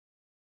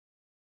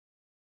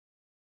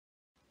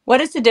What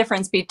is the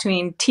difference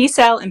between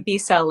T-cell and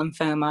B-cell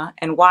lymphoma,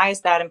 and why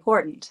is that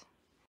important?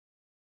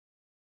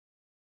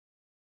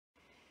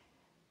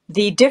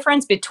 The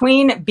difference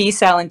between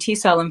B-cell and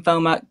T-cell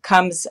lymphoma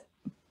comes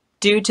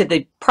due to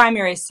the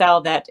primary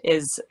cell that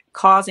is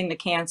causing the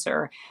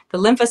cancer. The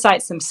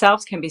lymphocytes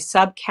themselves can be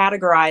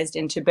subcategorized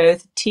into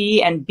both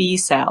T and B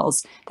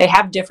cells. They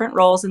have different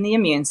roles in the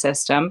immune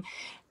system,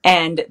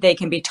 and they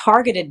can be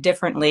targeted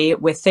differently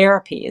with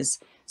therapies.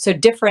 So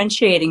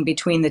differentiating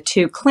between the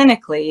two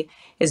clinically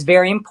is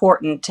very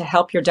important to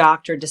help your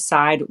doctor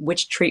decide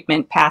which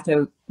treatment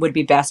pathway would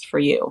be best for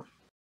you.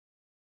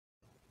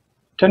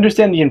 To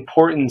understand the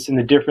importance and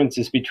the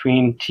differences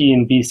between T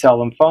and B cell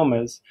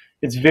lymphomas,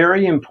 it's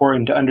very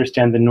important to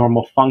understand the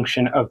normal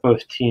function of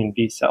both T and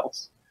B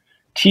cells.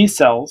 T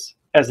cells,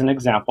 as an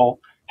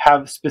example,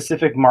 have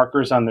specific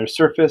markers on their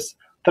surface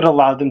that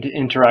allow them to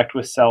interact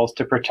with cells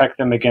to protect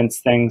them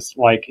against things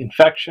like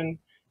infection,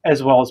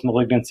 as well as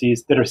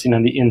malignancies that are seen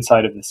on the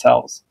inside of the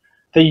cells.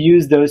 They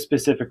use those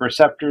specific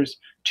receptors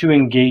to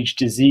engage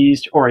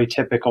diseased or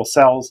atypical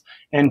cells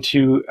and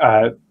to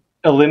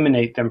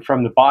eliminate them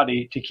from the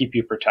body to keep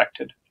you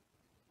protected.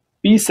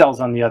 B cells,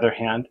 on the other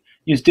hand,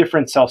 use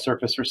different cell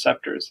surface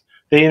receptors.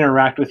 They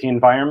interact with the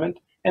environment,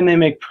 and they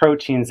make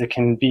proteins that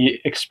can be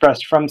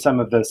expressed from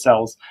some of those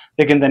cells.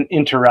 They can then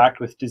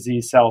interact with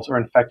disease cells or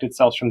infected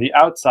cells from the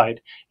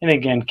outside, and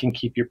again, can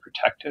keep you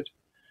protected.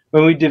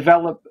 When we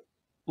develop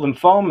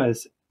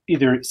lymphomas,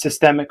 either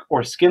systemic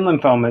or skin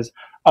lymphomas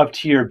of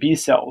T or B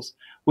cells,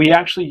 we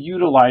actually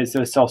utilize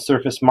those cell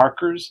surface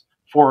markers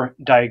for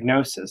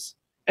diagnosis,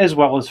 as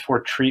well as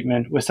for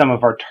treatment with some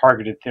of our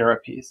targeted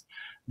therapies.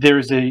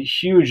 There's a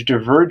huge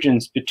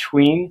divergence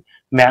between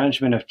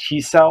management of T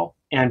cell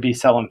and B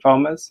cell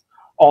lymphomas,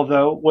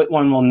 although what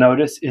one will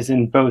notice is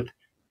in both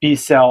B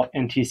cell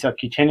and T cell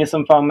cutaneous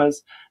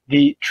lymphomas,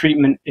 the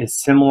treatment is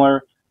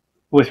similar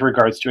with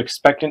regards to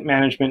expectant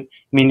management,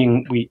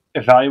 meaning we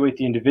evaluate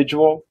the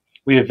individual,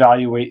 we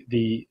evaluate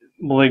the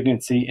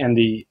malignancy and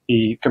the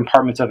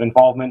compartments of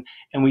involvement,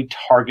 and we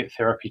target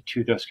therapy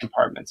to those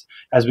compartments,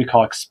 as we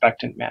call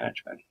expectant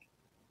management.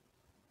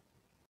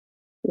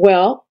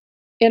 Well,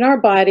 in our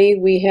body,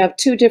 we have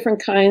two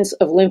different kinds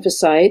of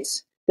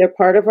lymphocytes. They're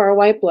part of our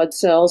white blood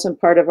cells and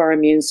part of our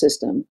immune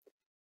system.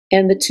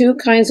 And the two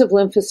kinds of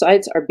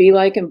lymphocytes are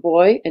B-like in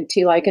boy and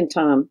T-like in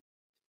Tom.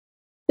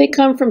 They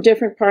come from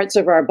different parts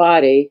of our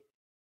body,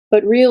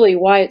 but really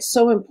why it's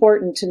so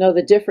important to know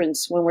the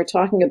difference when we're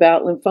talking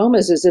about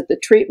lymphomas is that the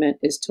treatment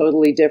is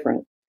totally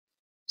different.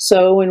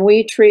 So when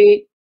we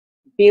treat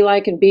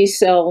B-like and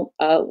B-cell,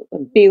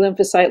 B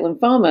lymphocyte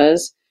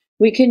lymphomas,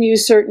 we can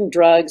use certain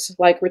drugs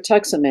like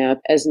rituximab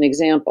as an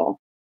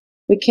example.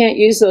 We can't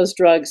use those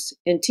drugs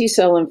in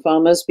T-cell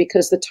lymphomas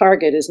because the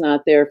target is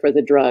not there for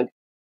the drug.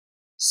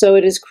 So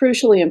it is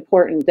crucially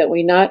important that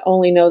we not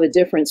only know the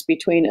difference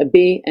between a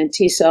B and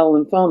T-cell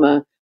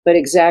lymphoma, but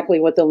exactly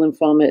what the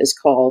lymphoma is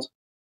called.